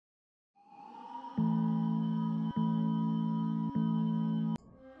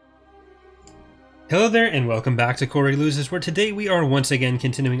Hello there, and welcome back to Corey Loses, where today we are once again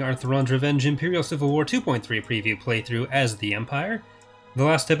continuing our Thrawn's Revenge Imperial Civil War 2.3 preview playthrough as the Empire. In the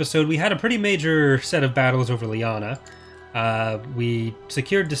last episode, we had a pretty major set of battles over Liana. We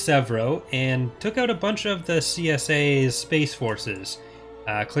secured Desevro and took out a bunch of the CSA's space forces,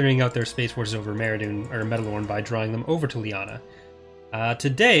 clearing out their space forces over Metalorn by drawing them over to Liana.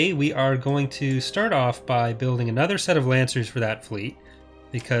 Today, we are going to start off by building another set of Lancers for that fleet,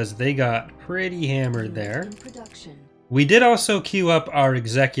 because they got pretty hammered there. We did also queue up our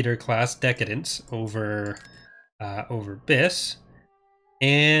Executor class Decadence over Biss,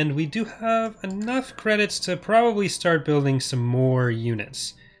 and we do have enough credits to probably start building some more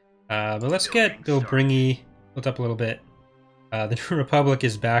units. But let's get Bill Bringy built up a little bit. The New Republic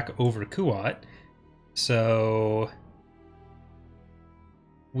is back over Kuat, so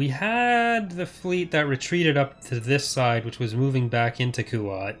we had the fleet that retreated up to this side, which was moving back into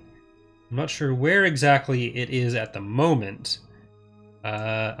Kuat. I'm not sure where exactly it is at the moment.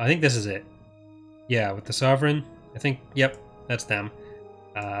 I think this is it. Yeah, with the Sovereign. I think, yep, that's them.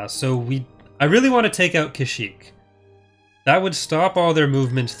 I really want to take out Kashyyyk. That would stop all their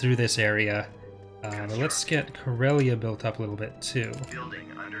movements through this area. But let's get Corellia built up a little bit too.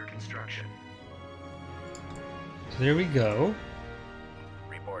 Building under construction. So there we go.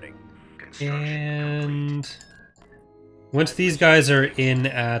 And once these guys are in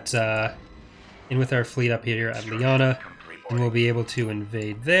with our fleet up here at Liana, then we'll be able to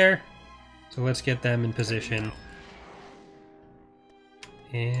invade there. So let's get them in position.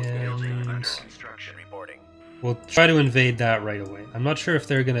 And we'll try to invade that right away. I'm not sure if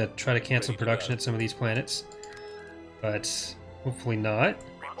they're going to try to cancel production at some of these planets, but hopefully not.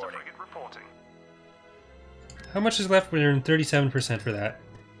 How much is left? We're in 37% for that.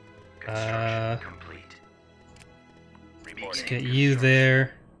 Let's get you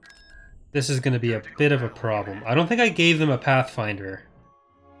there. This is going to be a bit of a problem. I don't think I gave them a Pathfinder.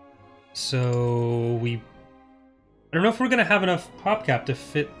 So I don't know if we're going to have enough PopCap to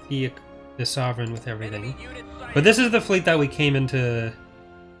fit the Sovereign with everything. But this is the fleet that we came into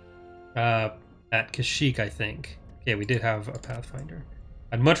at Kashyyyk, I think. Yeah, we did have a Pathfinder.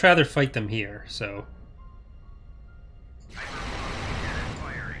 I'd much rather fight them here, so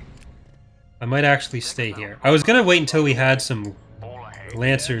I might actually stay here. I was gonna wait until we had some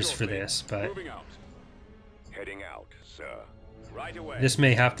Lancers for this, but this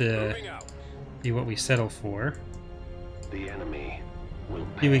may have to be what we settle for. See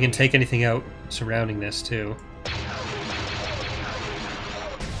if we can take anything out surrounding this too.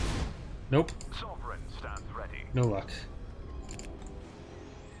 Nope. No luck.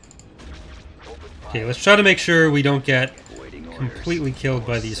 Okay, let's try to make sure we don't get completely killed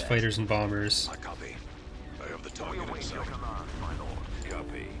by these fighters and bombers.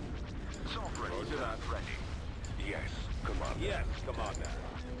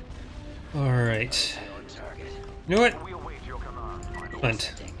 Alright. You know what?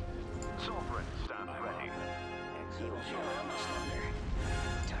 Hunt.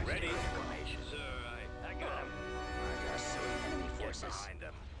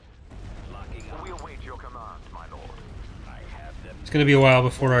 It's going to be a while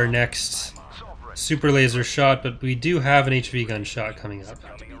before our next super laser shot, but we do have an HV gun shot coming up,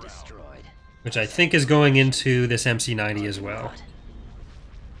 which I think is going into this MC-90 as well.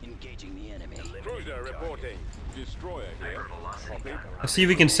 Let's see if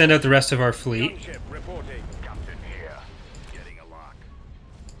we can send out the rest of our fleet.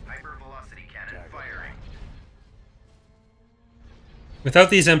 Without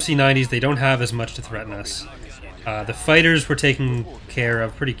these MC-90s, they don't have as much to threaten us. The fighters were taken care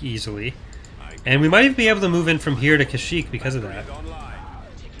of pretty easily. And we might even be able to move in from here to Kashyyyk because of that.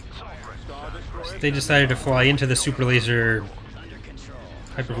 So they decided to fly into the super laser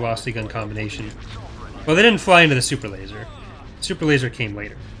hypervelocity gun combination. Well, they didn't fly into the super laser. Super laser came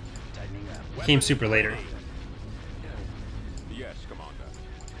later. Came super later.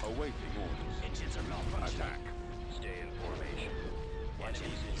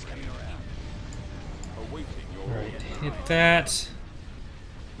 Alright, hit that.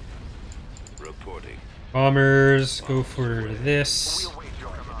 Bombers, go for this.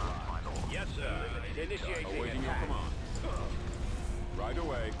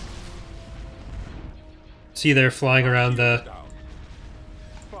 See, they're flying around the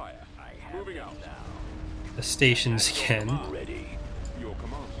stations again.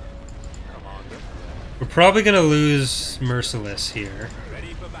 We're probably going to lose Merciless here.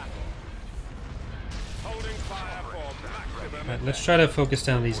 Right, let's try to focus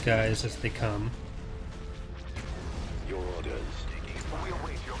down these guys as they come.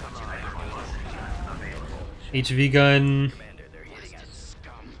 HV gun.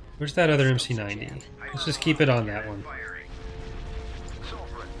 Where's that other MC90? Let's just keep it on that one.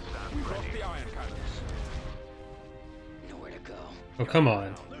 Oh, come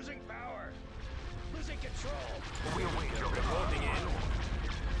on.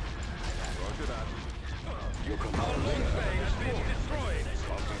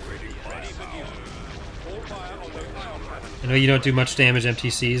 I know you don't do much damage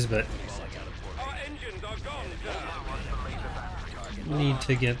MTCs, but need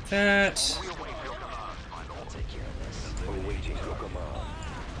to get that.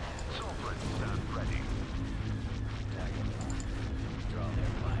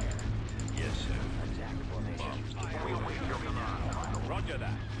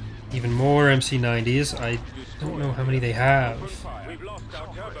 Even more MC90s. I don't know how many they have.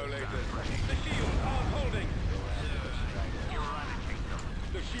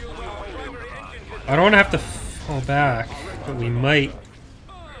 I don't want to have to fall back, but we might.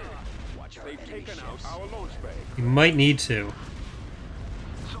 We might need to.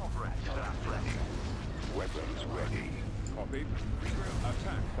 Weapons ready. Copy.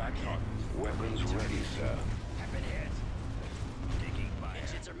 Attack back on. Weapons ready, sir.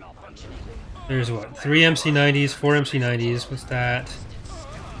 There's what? 3 MC90s, 4 MC90s. What's that?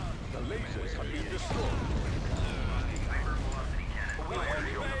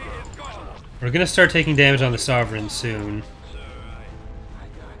 We're gonna start taking damage on the Sovereign soon.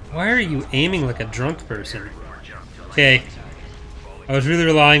 Why are you aiming like a drunk person? Okay. I was really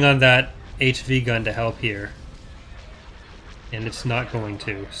relying on that HV gun to help here. And it's not going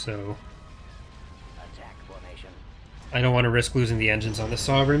to, so... I don't want to risk losing the engines on the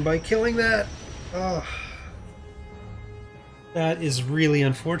Sovereign by killing that. Oh. That is really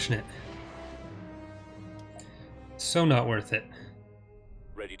unfortunate. So not worth it.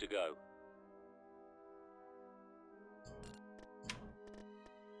 Ready to go.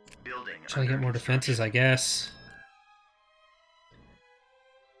 Try to get more defenses, I guess.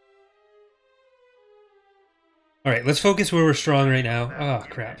 Alright, let's focus where we're strong right now. Oh,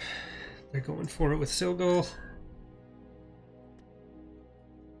 crap. They're going for it with Silgal.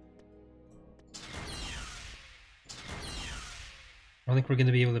 I don't think we're going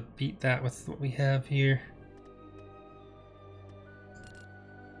to be able to beat that with what we have here.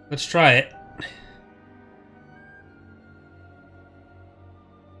 Let's try it.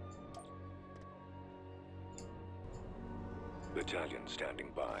 Battalion standing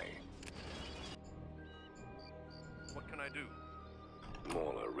by. What can I do?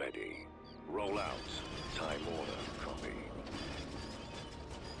 Mauler ready. Roll out. Time order. Copy.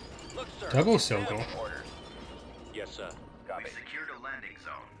 Look, sir. Double Silgal. Yes, sir. We secured a landing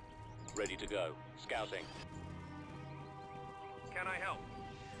zone. Ready to go. Scouting. Can I help?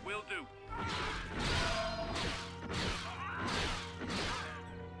 Will do.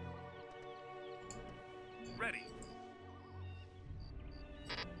 Ready.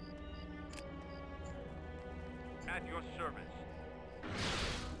 At your service.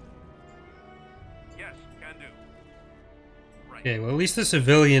 Yes, can do. Right. Okay, well at least the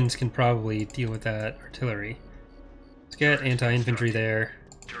civilians can probably deal with that artillery. Let's get anti-infantry there.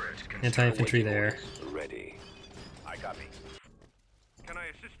 Anti-infantry there. Ready. I copy. Can I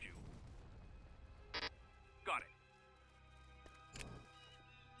assist you? Got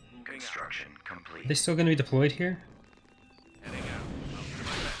it. Construction complete. Are they still going to be deployed here? Heading out. I'll do my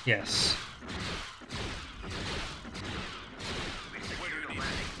best. Yes. We secured a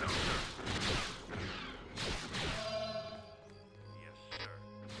landing zone. Yes, sir.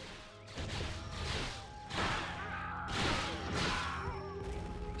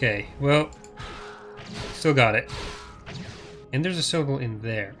 Okay, well, still got it. And there's a Silgal in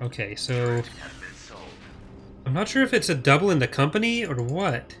there. Okay, so Has been sold. I'm not sure if it's a double in the company or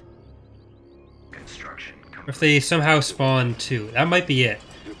what. Construction Or complete. if they somehow spawn two. That might be it.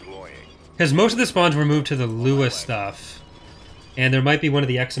 Deploying. Because most of the spawns were moved to the Lua stuff. And there might be one of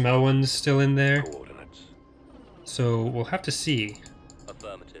the XML ones still in there. Coordinates. So we'll have to see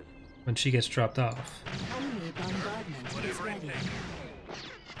Affirmative. when she gets dropped off. Enemy bombardment is Whatever it ready. takes.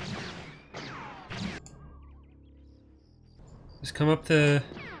 Just come up the...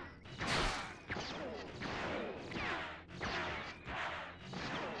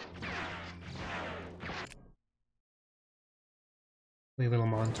 Wee little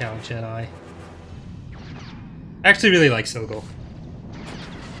Moncal Jedi. I actually really like Silgal.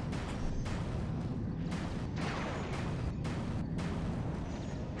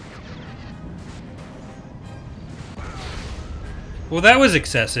 Well, that was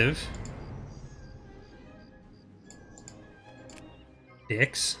excessive.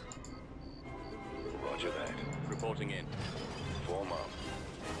 Dicks. Roger that. Reporting in. Form up.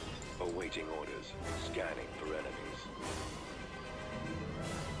 Awaiting orders. Scanning for enemies.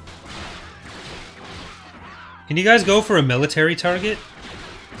 Can you guys go for a military target?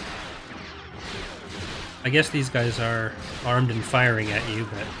 I guess these guys are armed and firing at you,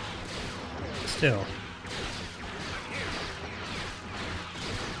 but still.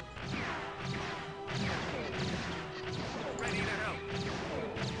 Ready to help.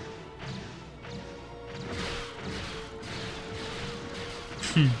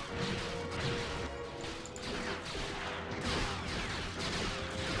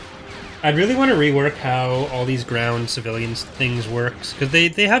 I'd really want to rework how all these ground civilians things works, because they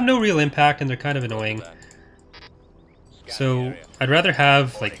have no real impact and they're kind of annoying. So I'd rather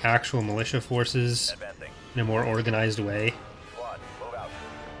have like actual militia forces in a more organized way.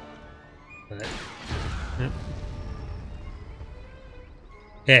 But, yep.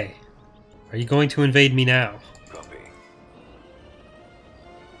 Okay, are you going to invade me now? Copy.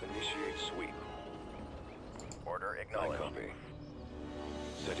 Initiate sweep. Order I acknowledged. copy.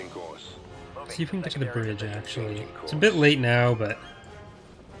 Setting course. See if we can get to the bridge, actually. It's a bit late now, but...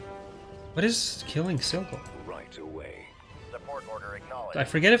 What is killing Silgal? Right away. Support order acknowledged. I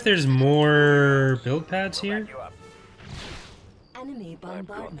forget if there's more build pads here. You up. Enemy I've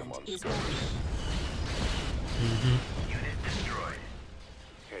got them bombardment on is scopes. Mm-hmm. Unit destroyed.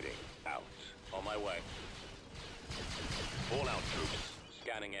 Heading out. On my way. All out troops.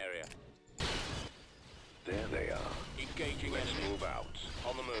 Scanning area. There they are. Engaging Let's enemy. move out.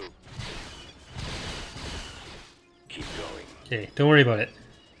 On the move. Keep going. Okay, don't worry about it.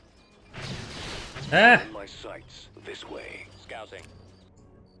 Ah! In my sights. This way. Scouting.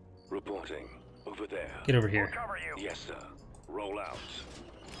 Reporting. Over there. Get over here. Cover you. Yes, sir. Roll out.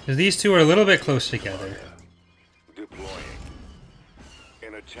 Because these two are a little bit close together. Deploying.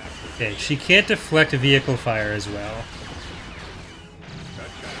 In attack. Okay, she can't deflect vehicle fire as well.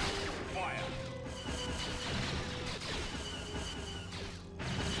 Fire.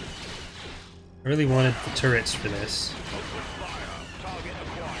 I really wanted the turrets for this. Target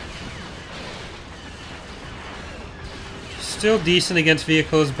acquired. Still decent against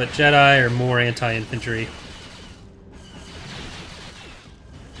vehicles, but Jedi are more anti-infantry.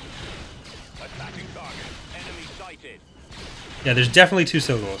 Attacking target. Enemy sighted. Yeah, there's definitely two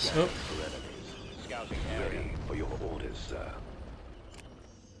Silgals. Oh, For enemies. Scouting area. Ready for your orders, sir.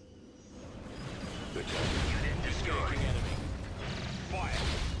 Return. Engaging enemy. Fire.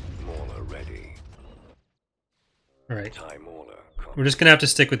 Mauler ready. alright. Time Mauler. We're just gonna have to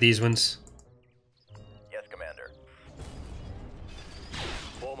stick with these ones. Yes, Commander.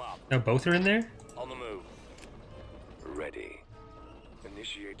 Form up. Now both are in there? On the move. Ready.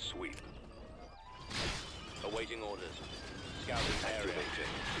 Initiate sweep. Awaiting orders. Scouting area.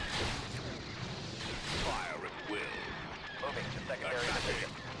 Activating. Fire at will. Moving to secondary position.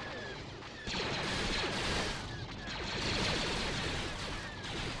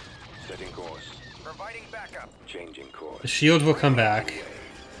 Setting course. Providing backup. Changing course. The shield will come back.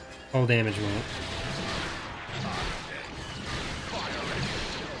 All damage won't.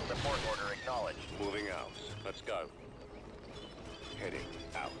 Support order acknowledged. Moving out. Let's go. Heading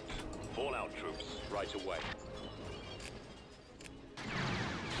out. Fallout troops. Right away.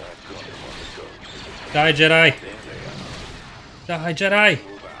 I've got them on scopes. Die, Jedi! There they Die, Jedi!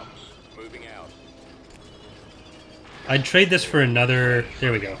 are. Move out. Moving out. I'd trade this for another...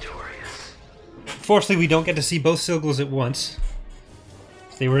 There we go. Fortunately, we don't get to see both Silgals at once.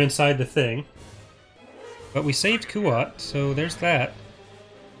 They were inside the thing. But we saved Kuat, so there's that.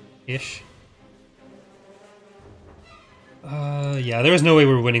 Ish. Yeah, there was no way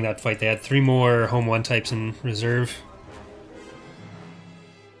we were winning that fight. They had 3 more Home 1 types in reserve.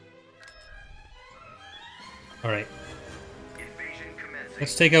 Alright. Invasion commencing.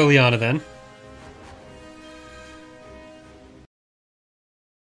 Let's take out Liana then.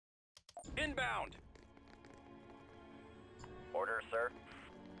 Inbound. Order, sir.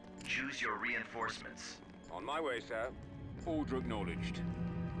 Choose your reinforcements. On my way, sir. Order acknowledged.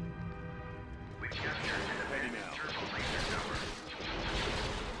 We've captured an Ready advanced now. turbo laser tower.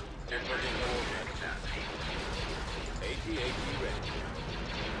 Inputting coordinates. Capacity. AT-AT ready.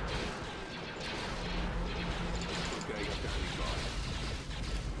 Okay, standing by.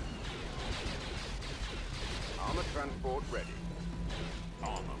 Armor transport ready.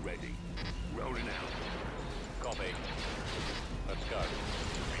 Armor ready. Rolling out. Copy. Let's go.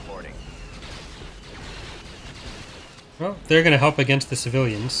 Reporting. Well, they're going to help against the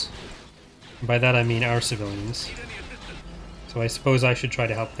civilians. And by that I mean our civilians. So I suppose I should try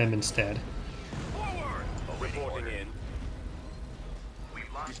to help them instead. Forward! Reporting in.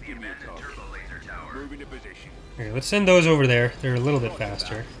 We've lost the abandoned turbo laser tower. Moving to position. Okay, let's send those over there. They're a little bit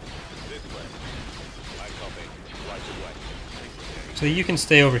faster. This way. I copy. Right away. So you can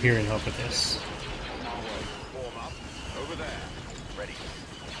stay over here and help with this. On my way. Form up. Over there. Ready.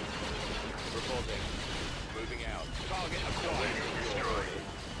 Reporting. Moving out. Target acquired.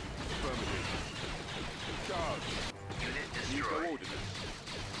 Affirmative. Charge. Unit New destroyed. coordinates.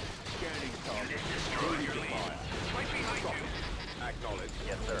 Scanning target. Unit destroyed. Moving to fire. Right behind you. Acknowledged.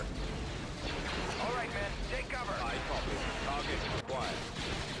 Yes, sir. All right, men. Take cover. I copy. Target acquired.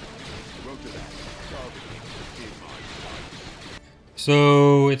 Roger that. Target in my sights.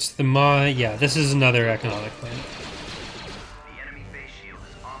 So it's the yeah, this is another economic plan. The enemy face shield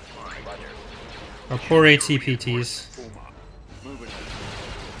is offline. Roger. Our poor ATPTs. Form up. Moving out.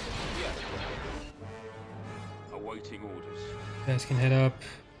 Yes. Awaiting orders. You guys can head up.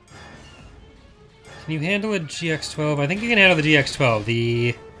 Can you handle a GX-12? I think you can handle the GX-12.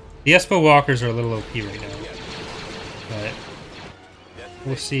 The Espo Walkers are a little OP right now, but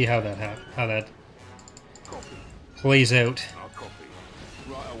we'll see how that Copy. plays out. I'll copy.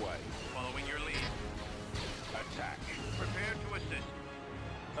 Right away. Following your lead. Attack. Prepare to assist.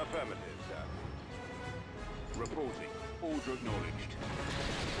 Affirmative, sir. Reporting. Order acknowledged.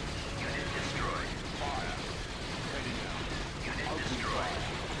 Unit destroyed. Fire. Heading out. Unit Open destroyed. fire.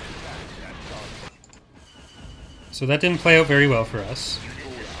 Attack that target. So that didn't play out very well for us. Unit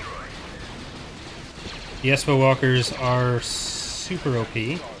destroyed. The Espo Walkers are super OP.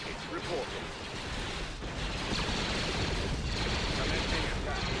 Target. Reporting. Commencing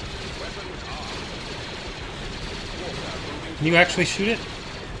attack. Weapons armed. Walker moving. Can you actually shoot it?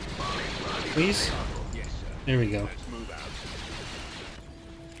 Please? Yes, sir. There we go. Let's move out.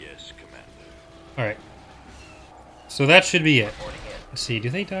 Yes, Commander. Alright. So that should be it. Let's see, do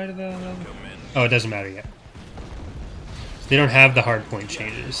they die to the... Oh, it doesn't matter yet. They don't have the hardpoint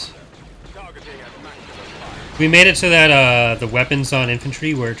changes. Targeting at maximum fire. We made it so that the weapons on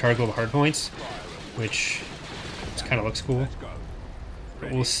infantry were targetable hardpoints, which kind of looks cool. Go.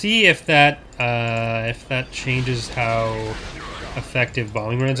 But we'll see if that changes how effective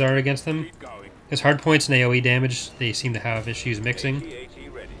bombing runs are against them. Keep going. Because hardpoints and AoE damage, they seem to have issues mixing.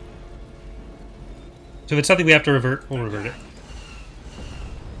 AT ready. So if it's something we have to revert, we'll revert it.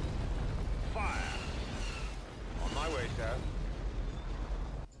 Fire. On my way, sir.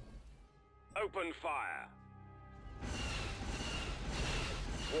 Open fire.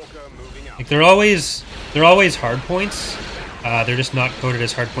 Walker moving out. Like they're always hardpoints. They're just not coded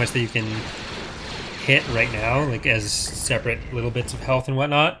as hardpoints that you can hit right now, like as separate little bits of health and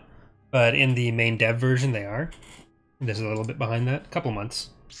whatnot. But in the main dev version, they are. This is a little bit behind that. A couple months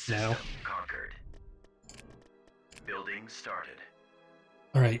now. System conquered. Building started.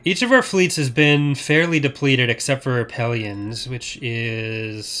 Alright, each of our fleets has been fairly depleted except for Repellions, which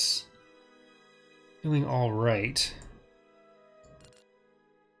is doing alright.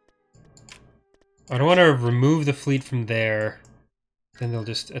 I don't want to remove the fleet from there, then they'll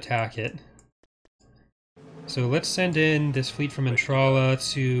just attack it. So let's send in this fleet from Entrala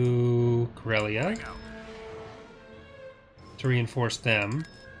to Corellia to reinforce them.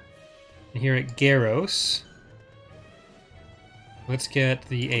 And here at Garros, let's get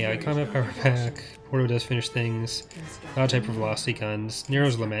the AI combat power pack. Porto does finish things. Cloud type for velocity guns.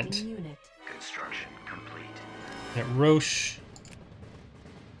 Nero's Lament. Unit. Construction complete. At Roche,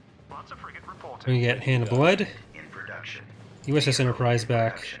 Lots of frigate reporting. we're gonna get Hand of Blood, In production. USS Enterprise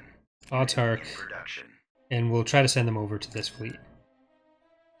back, Production. Autark, In production. and we'll try to send them over to this fleet.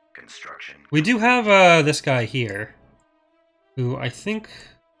 Construction. We do have this guy here, who I think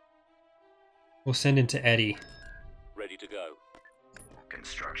we'll send into Eddie. Ready to go.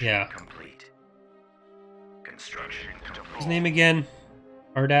 Construction Yeah. complete. Construction His complete. name again?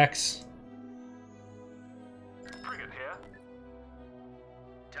 Ardax. Frigate here.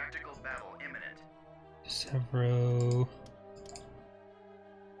 Tactical battle imminent. Severo.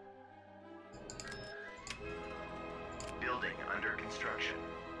 Building under construction.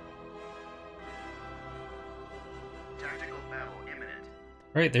 Tactical battle imminent.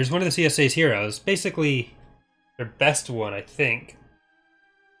 Right, there's one of the CSA's heroes. Basically, their best one, I think.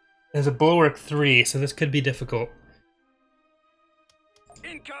 There's a Bulwark 3, so this could be difficult.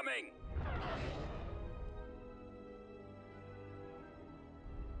 Incoming!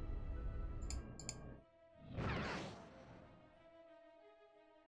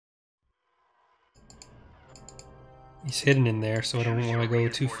 He's hidden in there, so I don't want to go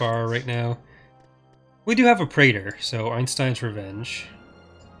too far right now. We do have a Praetor, so Einstein's Revenge.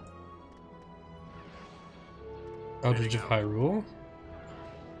 Eldridge of Hyrule.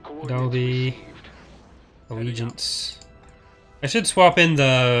 Dalby. Allegiance. I should swap in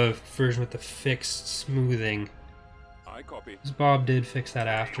the version with the fixed smoothing. I copy. 'Cause Bob did fix that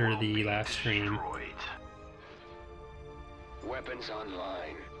after the last stream. Weapons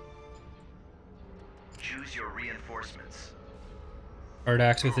online. Choose your reinforcements. Hard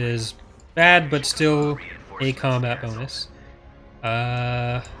axe with his bad but still a combat bonus.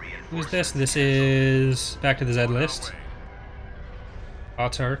 Who's this? This is back to the Z list.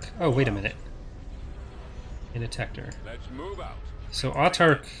 Autark. Oh, wait a minute. In a Tector. Let's move out. So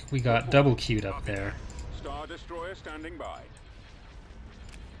Autark, we got double queued up there. Star Destroyer standing by.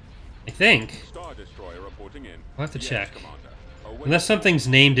 I think. Star Destroyer reporting in. We'll have to Yes, check. Commander. Awaiting- Unless something's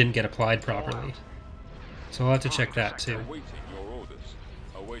name didn't get applied properly. So we'll have to check that too. Awaiting your orders.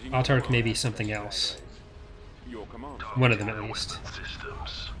 Awaiting Autark your may be orders. something else. Your command. One of them at least.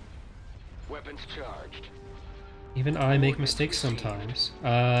 Weapons charged. Even I make mistakes sometimes.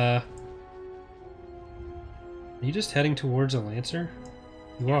 Are you just heading towards a Lancer?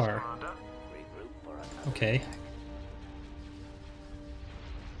 You are. Okay.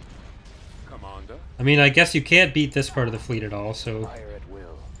 Commander. I mean, I guess you can't beat this part of the fleet at all, so Fire at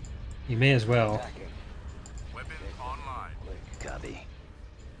will. you may as well. Attacking. Weapons online. Copy.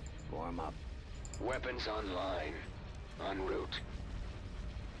 Warm up. Weapons online. En route.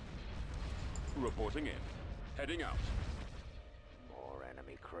 Reporting in. Heading out. More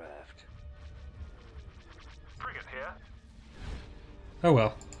enemy craft. Frigate here. Oh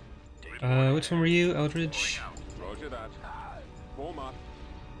well. Which one were you, Eldridge? Roger that. Form up.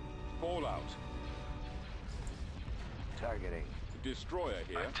 Fall out. Targeting. Destroyer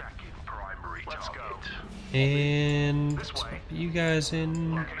here. Attacking primary Let's go. target. And This way. you guys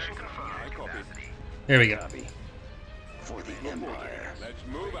in. Location confirmed. I copy. There we go. Copy. For the Empire. Let's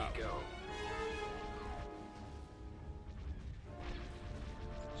move out.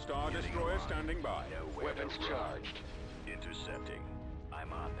 Star Destroyer standing by. Weapons charged. Intercepting.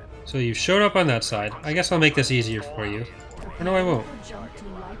 I'm on them. So you showed up on that side. I guess I'll make this easier for you. Or no, I won't. For jump to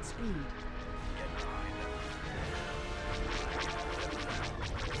light speed.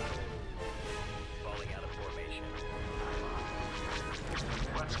 Falling out of formation.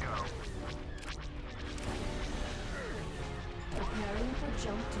 Let's go. Preparing for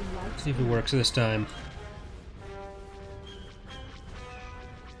jump to light See if speed. it works this time.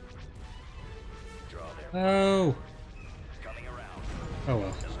 Oh. Coming around. Oh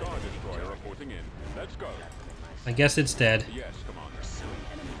well. Star Destroyer reporting in. Let's go. I guess it's dead. Yes, Commander.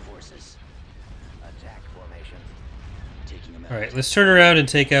 Enemy forces. Attack formation. Taking them out. Alright, let's turn around and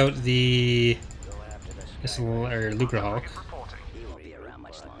take out the Go after this. missile or Lucrehawk. Reporting. He won't be around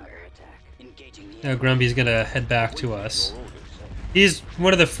much longer. Attack. Engaging the Now Grumby's gonna head back to us. Your orders. He's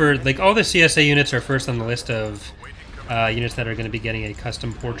one of the first, like all the CSA units are first on the list of units that are going to be getting a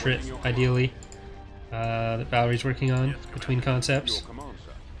custom portrait, ideally, that Valerie's working on between Your concepts. command,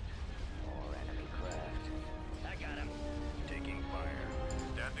 sir. More enemy craft. I got him. Taking fire.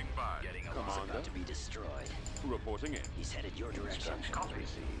 Standing by. Getting a Commander. About to be destroyed. Reporting in. He's headed your direction.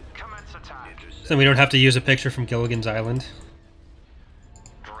 Commence attack. So we don't have to use a picture from Gilligan's Island,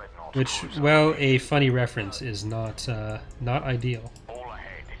 Dreadnought. which, cruiser. well, a funny reference is not not ideal. All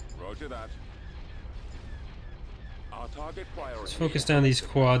ahead. Roger that. Our target priority. Let's focus down these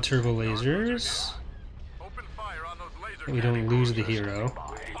quad turbo lasers, Open fire on those laser so we don't cannon lose the cruisers. hero.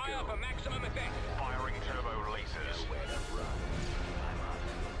 Fire up for maximum effect. Firing turbo lasers.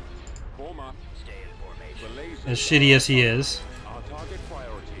 Form up. Stay in formation. The laser. As shitty as he is. Our target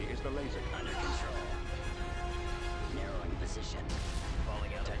priority is the laser cannon. Under control. Narrowing position.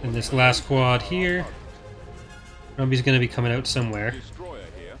 Falling out of And this last quad here, Grumby's going to be coming out somewhere. Destroyer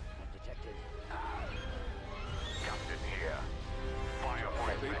here. Detected. Captain here. Fire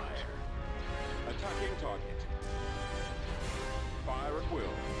point Copy. picked. Attacking target. Fire at will.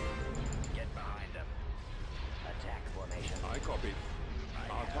 Get behind them. Attack formation. I copy.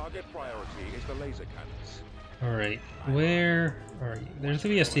 Our target priority is the laser cannons. Alright, where are you? There's the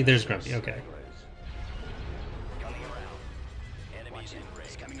VST, there's Grumpy, okay. Coming around. Enemies in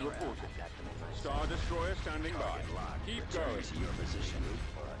range. Coming around. Reporting. Star Destroyer standing by. Keep going. To your position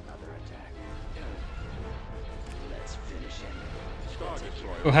for another attack. Let's finish him. Star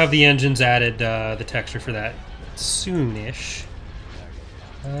Destroyer. We'll have the engines added, the texture for that soonish.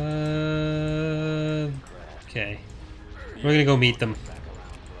 Okay. We're gonna go meet them.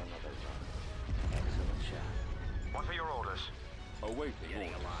 Excellent shot. What are your orders? Awaiting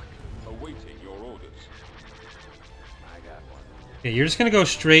orders. Awaiting your orders. I got one. Okay, you're just gonna go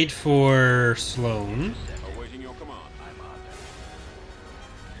straight for Sloan. Awaiting your command. I'm on.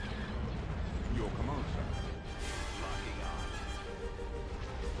 Your command, sir.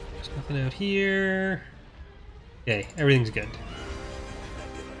 There's nothing out here. Okay, everything's good.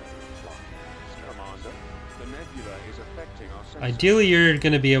 nebula is affecting our sensors. Ideally, you're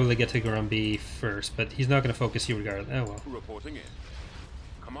going to be able to get to Grumby first, but he's not going to focus you regardless. Oh well. Reporting in.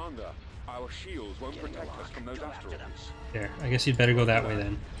 Commander, our shields won't protect us from those asteroids. There. I guess you'd better go that way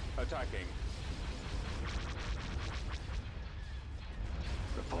then. Attacking.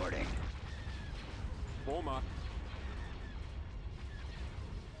 Reporting. Form up.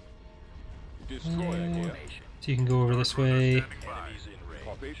 Destroyer here. So you can go over this way. Standing by. Enemies in range.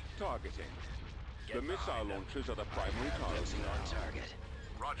 Copied. Targeting. The missile launchers are the primary target. Closing on target.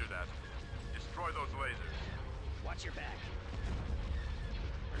 Roger that. Destroy those lasers. Watch your back.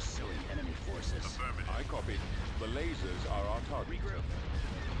 Pursuing enemy forces. Affirmative. I copied. The lasers are our target. Regroup.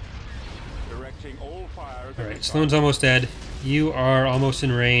 Directing all fire at the Alright, missile. Sloane's almost dead. You are almost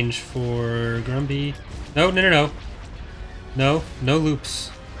in range for Grumby. No, no, no, no. No, no loops.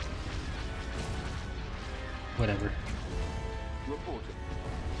 Whatever. Reporting.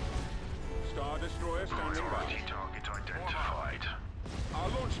 Star Destroyer standing by. Target identified. Our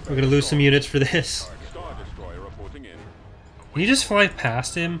launch We're gonna lose some units for this. Star Destroyer reporting in. Can you just fly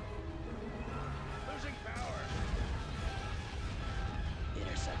past him? Losing power.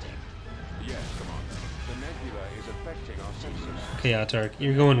 Intercepting. Yes, Commander. The nebula is affecting our sensors. Okay, Atark,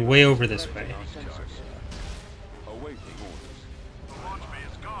 you're going way over this way. Our sensors. Awaiting orders. The launch bay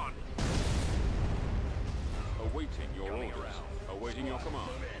is gone. Awaiting your orders. Awaiting your command.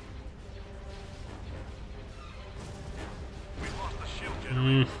 We lost the shield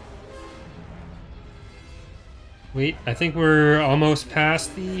generator. Wait, I think we're almost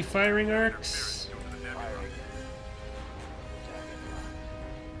past the firing arcs. Go to the nebula.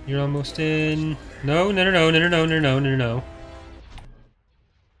 You're almost in. No, no, no, no, no, no, no, no, no, no.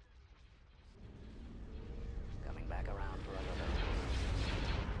 Coming back around for another.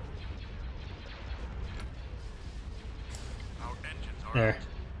 Our engines are There. out.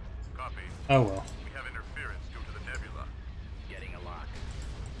 Copy. Oh well. We have interference due to the nebula. Getting a lock.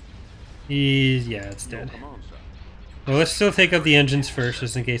 Yeah, it's dead. Command, sir. Well, let's still take out the engines first,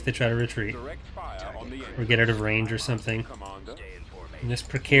 just in case they try to retreat. Direct fire on the Or get out of range or something. Commander. Stay in formation. In this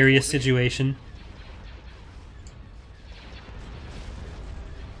precarious situation.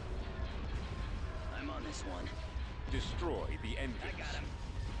 I'm on this one. Destroy the engines. I got him.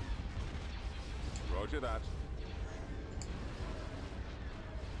 Roger that.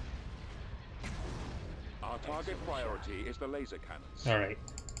 Our target priority is the laser cannons. Alright.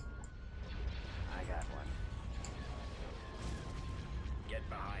 I got one. Get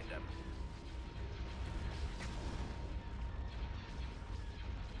behind him.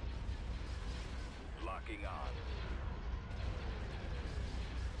 Locking on.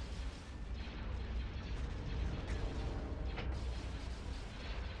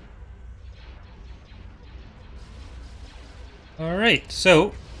 Alright,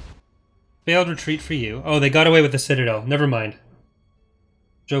 so. Failed retreat for you. Oh, they got away with the Citadel. Never mind.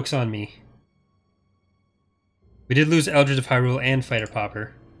 Joke's on me. We did lose Eldred of Hyrule and Fighter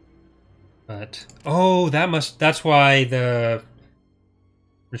Popper. But oh, that's why the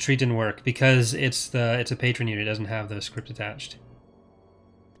retreat didn't work, because it's a patron unit, it doesn't have the script attached.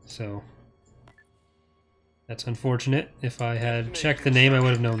 So that's unfortunate. If I had checked the name, I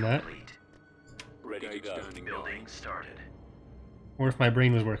would have known that. Ready to go. Building started. Or if my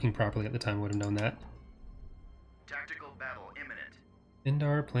brain was working properly at the time, I would have known that. Tactical battle imminent.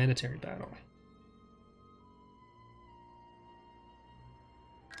 Indar planetary battle.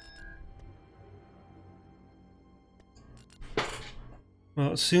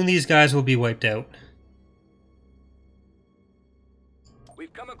 Well, soon these guys will be wiped out.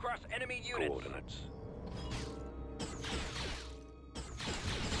 We've come across enemy units. Coordinates.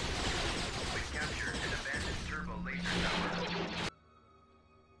 We've captured an abandoned turbo laser tower.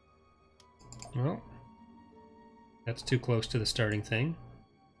 Well, that's too close to the starting thing.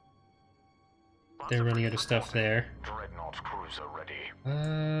 They're running out of stuff there. Dreadnought cruiser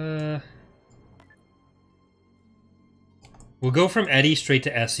ready. We'll go from Eddie straight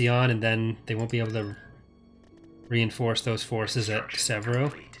to Ession, and then they won't be able to reinforce those forces at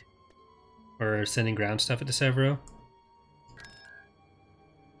Severo. Or sending ground stuff at Severo.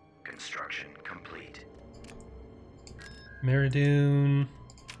 Construction complete. Meridoon.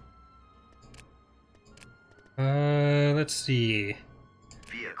 Let's see.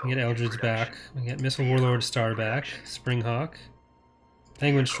 We get Eldred's back. We get Missile Warlord Star back. Springhawk.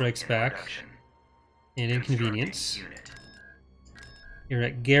 Penguin Strikes back. And Inconvenience. You're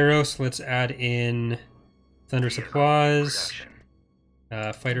at Garros. Let's add in Thunderous Applause.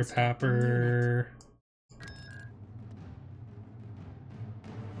 Fighter Papper.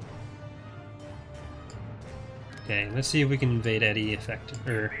 Okay, let's see if we can invade Eddie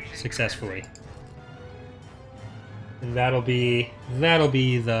successfully. And that'll be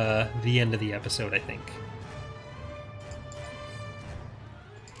the end of the episode, I think.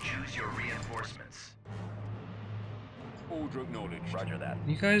 Choose your reinforcements. Order acknowledged. Roger that.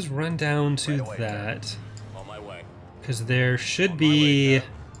 You guys run down to Right away, that, On my way. because there should be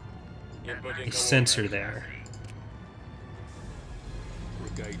Inputting a sensor there.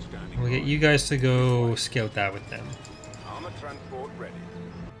 Brigade standing We'll get by. you guys to go scout that with them. Armor transport ready.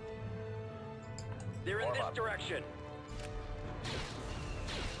 They're in this direction.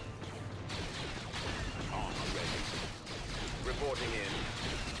 Armor ready. Reporting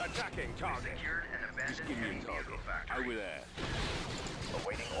in. Attacking target. Just give me a target. Over there.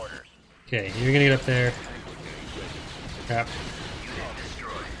 Awaiting orders. Okay, you're gonna get up there. Crap. Unit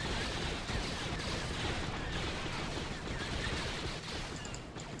destroyed.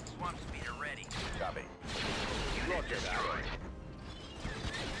 Swamp speeder ready. Copy. Unit destroyed.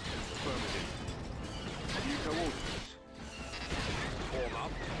 Affirmative. New coordinates. Form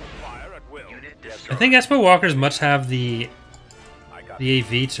up. Fire at will. Unit I destroyed. think Espo Walkers must have the I got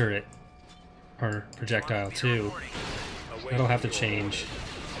AV turret or projectile too. Reporting. That'll have to change.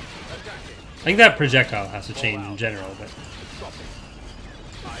 I think that projectile has to change in general, but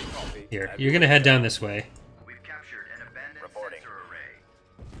I copy. here, you're gonna head down this way. We've captured an abandoned sensor array.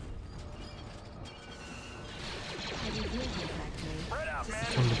 I revealed your factory. Spread out, man.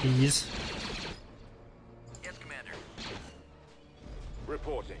 Come to these. Yes, Commander.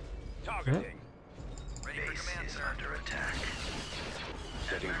 Reporting. Targeting. Ready for command, sir. Under attack.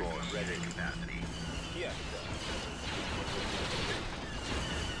 Setting course. Ready capacity. Yes, sir.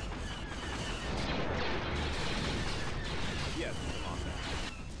 Yes, Commander.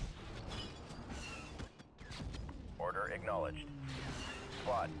 Order acknowledged.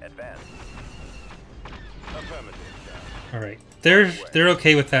 Squad, advance. Affirmative, sir. All right, they're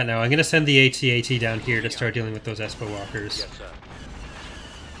okay with that now. I'm gonna send the AT-AT down here to start dealing with those Espo Walkers. Yes, sir.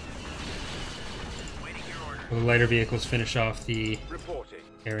 Waiting your order. While the lighter vehicles finish off the Reporting.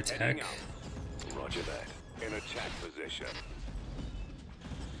 air attack. Heading out. Roger that. In attack position.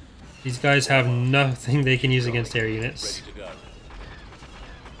 These guys have nothing they can use against air units, Ready to go.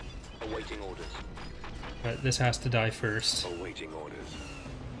 Awaiting orders. but this has to die first. Awaiting orders.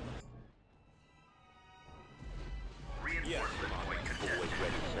 Yes, Commander. Always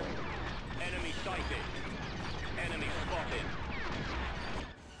ready, sir. Enemy sighted. Enemy spotted.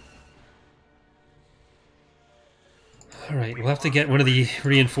 All right, we'll have to get one of the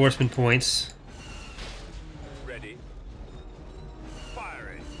reinforcement points. Ready.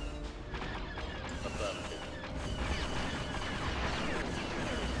 Firing. Affirmative.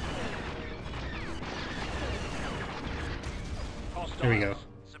 There we go.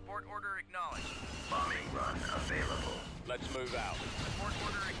 Support order acknowledged. Bombing run available. Let's move out. Support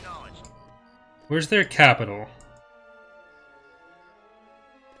order acknowledged. Where's their capital?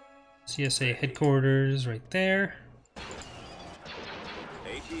 CSA headquarters right there.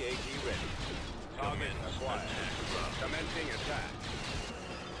 AT-AT ready. Target acquired. Commencing attack.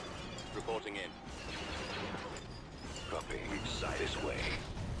 Reporting in. Copy. This way.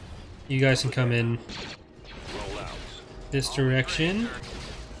 You guys can come in Roll out. this direction.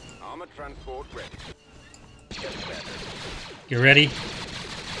 Armor transport ready. Yes, Commander. Get ready.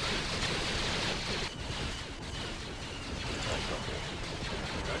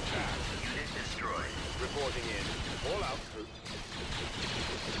 Attack. Unit destroyed. Reporting in. All out troops.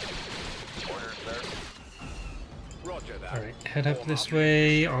 Order, sir. Roger that. All right, head up this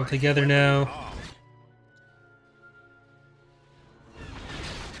way all together now. Armed.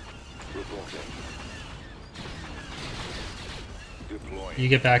 Reporting. Deploying. You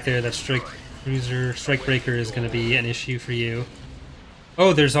get back there. That strike breaker is going to be an issue for you.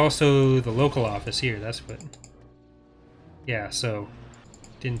 Oh, there's also the local office here. That's what. Yeah, so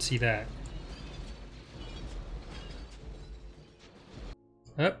didn't see that.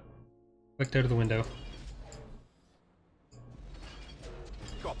 Up. Looked out of the window.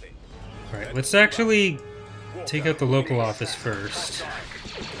 Copy. All right, let's actually take out the local office first.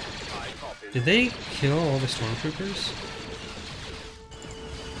 I copy. Did they kill all the stormtroopers?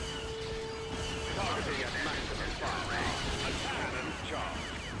 Targeting at maximum fire. Attack and charge.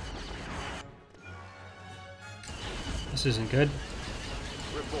 This isn't good.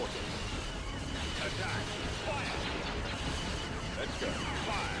 Reporting. Attack. Fire. Let's go.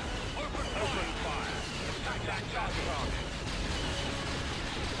 Fire. Open fire. Attack target.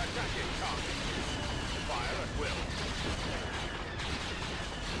 Attacking target. Fire at will.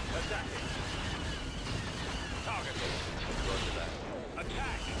 Attacking. Targeting. Roger that.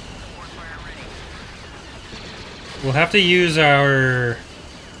 Attack. Support fire ready. We'll have to use our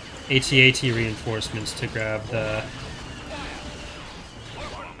AT-AT reinforcements to grab the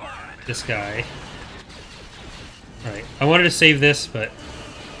this guy. Alright, I wanted to save this, but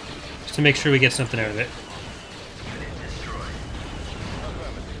just to make sure we get something out of it.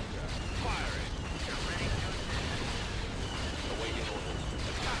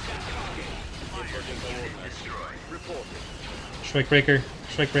 Strike breaker,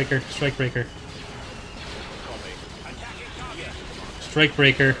 strike breaker, strike breaker. Strike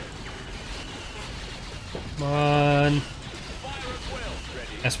breaker. Come on.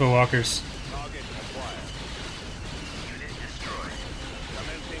 Espo walkers. Target acquired. Unit destroyed.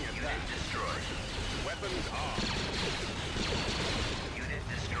 Commencing attack. Unit destroyed. Weapons armed. Unit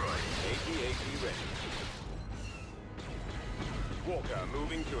destroyed. AT-AT ready. Walker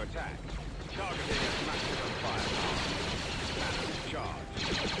moving to attack. Targeting at maximum firepower. Cannon charge.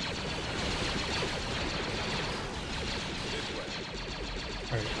 This way.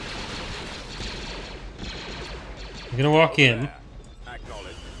 Alright. I'm gonna walk in.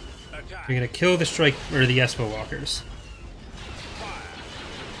 Acknowledge. Attack. You're gonna kill the strike or the Espo walkers.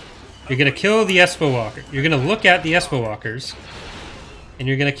 You're gonna kill the Espo walker. You're gonna look at the Espo walkers, and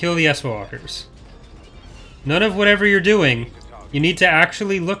you're gonna kill the Espo walkers. None of whatever you're doing. You need to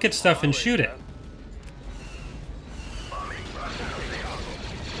actually look at stuff and shoot it.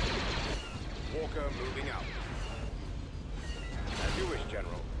 Walker moving out. As you wish,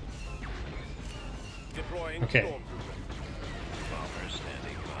 General. Deploying Okay. stormtrooper. Bomber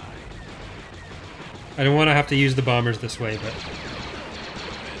standing by. I don't want to have to use the bombers this way, but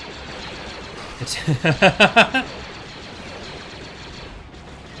it's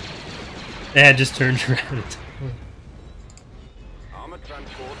yeah, just turned around. Armor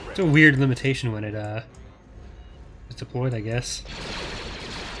transport It's ready. a weird limitation when it is deployed, I guess.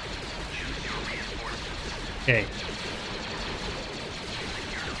 Okay.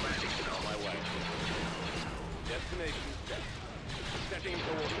 On my way. Destination set. Setting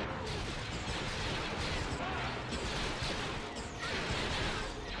coordinates.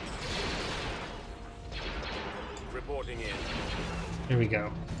 Reporting in. Here we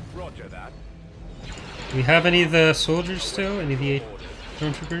go. Roger that. Do we have any of the soldiers still? Any of the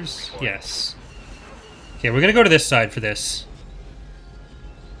stormtroopers? Yes. Okay, we're gonna go to this side for this.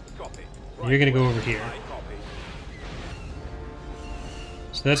 Copy. You're gonna go over here. I copy.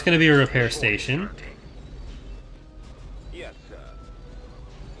 So that's gonna be a repair station. Yes, sir.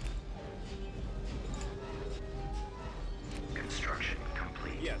 Construction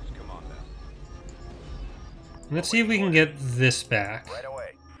complete. Yes, Commander. Let's see if we can get this back. Right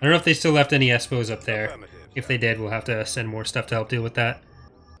away. I don't know if they still left any Espos up there. Affirmative, If sir. they did, we'll have to send more stuff to help deal with that.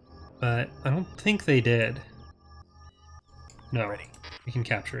 But I don't think they did. No, Ready. we can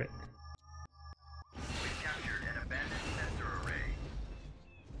capture it. We've captured an abandoned sensor array.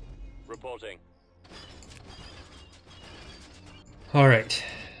 Reporting. Alright,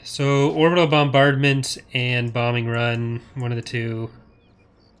 so orbital bombardment and bombing run, one of the two.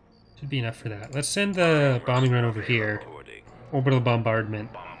 Should be enough for that. Let's send the bombing run over here. Reporting. Orbital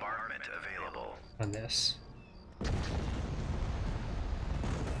bombardment Bombardment available. on this.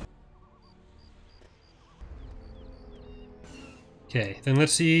 Okay, then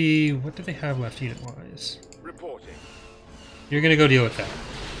let's see, what do they have left unit-wise? Reporting. You're gonna go deal with that.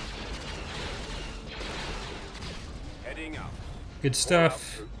 Heading up. Good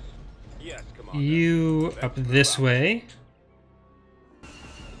stuff. Yes, Commander. You up this way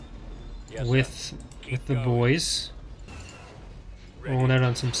Yes, with the boys. Ready. Rolling out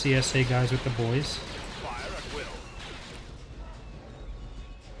on some CSA guys with the boys. sir. Fire at will.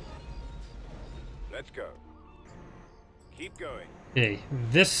 Let's go. Keep going. Okay,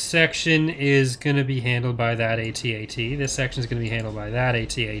 this section is going to be handled by that AT-AT. This section is going to be handled by that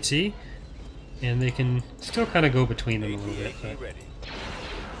AT-AT. And they can still kind of go between them a little bit. AT-AT But ready.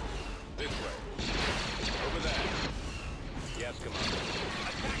 This way. Over there. Yes, Commander.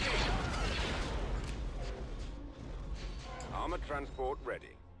 Attacking! Armor transport ready.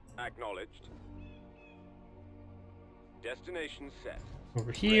 Acknowledged. Destination set.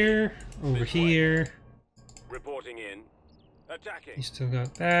 over here, over This way. here. Reporting in. Attacking. You still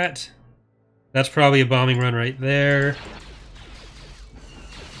got that. That's probably a bombing run right there.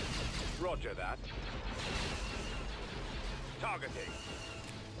 Roger that. Targeting.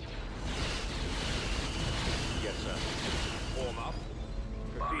 Yes, sir. Warm up.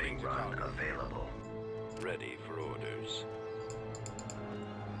 Proceeding to target. available. Ready for orders.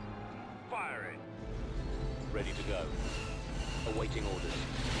 Firing. Ready to go. Awaiting orders.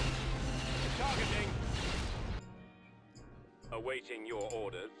 Targeting. Awaiting your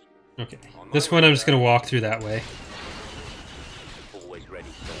orders. Okay. This one I'm just going to walk through that way. Always ready,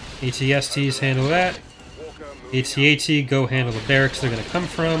 sir. ATSTs handle that. Walker moving out. AT-AT, go handle the barracks they're going to come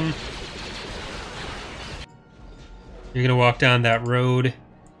from. You're gonna walk down that road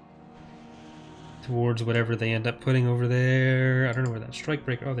towards whatever they end up putting over there. I don't know where that strike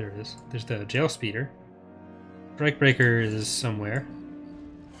breaker. Oh, there it is. There's the jail speeder. Strike breaker is somewhere.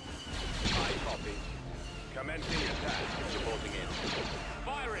 I copy. Commencing attack. Reporting in.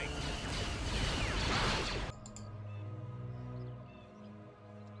 Firing!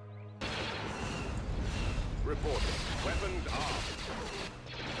 Reporting. Weapons armed.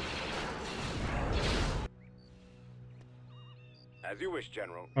 As you wish,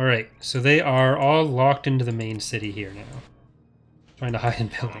 General. Alright, so they are all locked into the main city here now. Trying to hide in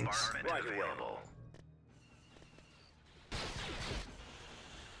buildings. Right away.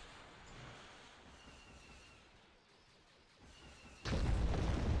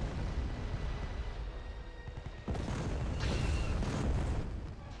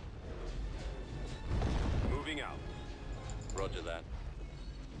 Moving out. Roger that.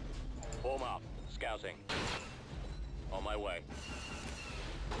 Form up. Scouting. On my way.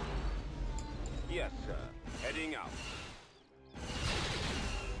 Yes, sir. Heading out.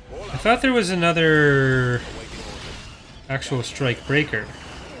 All I out. thought there was another Awaiting orders. actual strike breaker,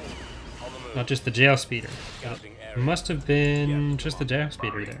 On the move. not just the jail speeder. Scouting It area. must have been just the jail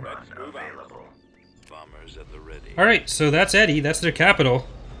speeder there. Let's move out. Bombers at the ready. Alright, so that's Eddie. That's their capital.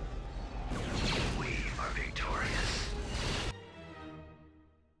 We are victorious.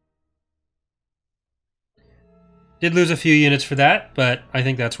 Did lose a few units for that, but I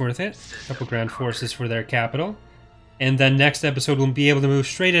think that's worth it. A couple ground forces for their capital. And then next episode we'll be able to move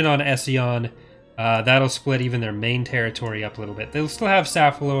straight in on Ession. That'll split even their main territory up a little bit. They'll still have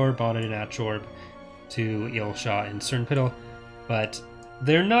Safalor, Bonnet, and Atchorb to Yolshaw and Cernpidal, but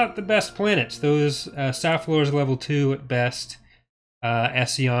they're not the best planets. Those Safalor's level 2 at best.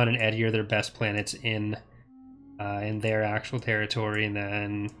 Ession and Eddie are their best planets in their actual territory, and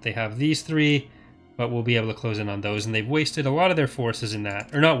then they have these three, but we'll be able to close in on those. And they've wasted a lot of their forces in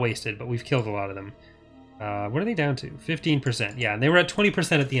that, or not wasted, but we've killed a lot of them. What are they down to? 15%. Yeah, and they were at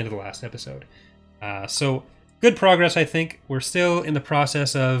 20% at the end of the last episode. So good progress, I think. We're still in the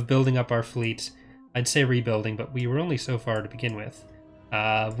process of building up our fleet. I'd say rebuilding, but we were only so far to begin with.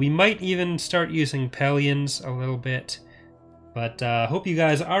 We might even start using Pelions a little bit. But hope you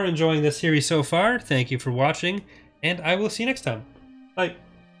guys are enjoying this series so far. Thank you for watching, and I will see you next time. Bye.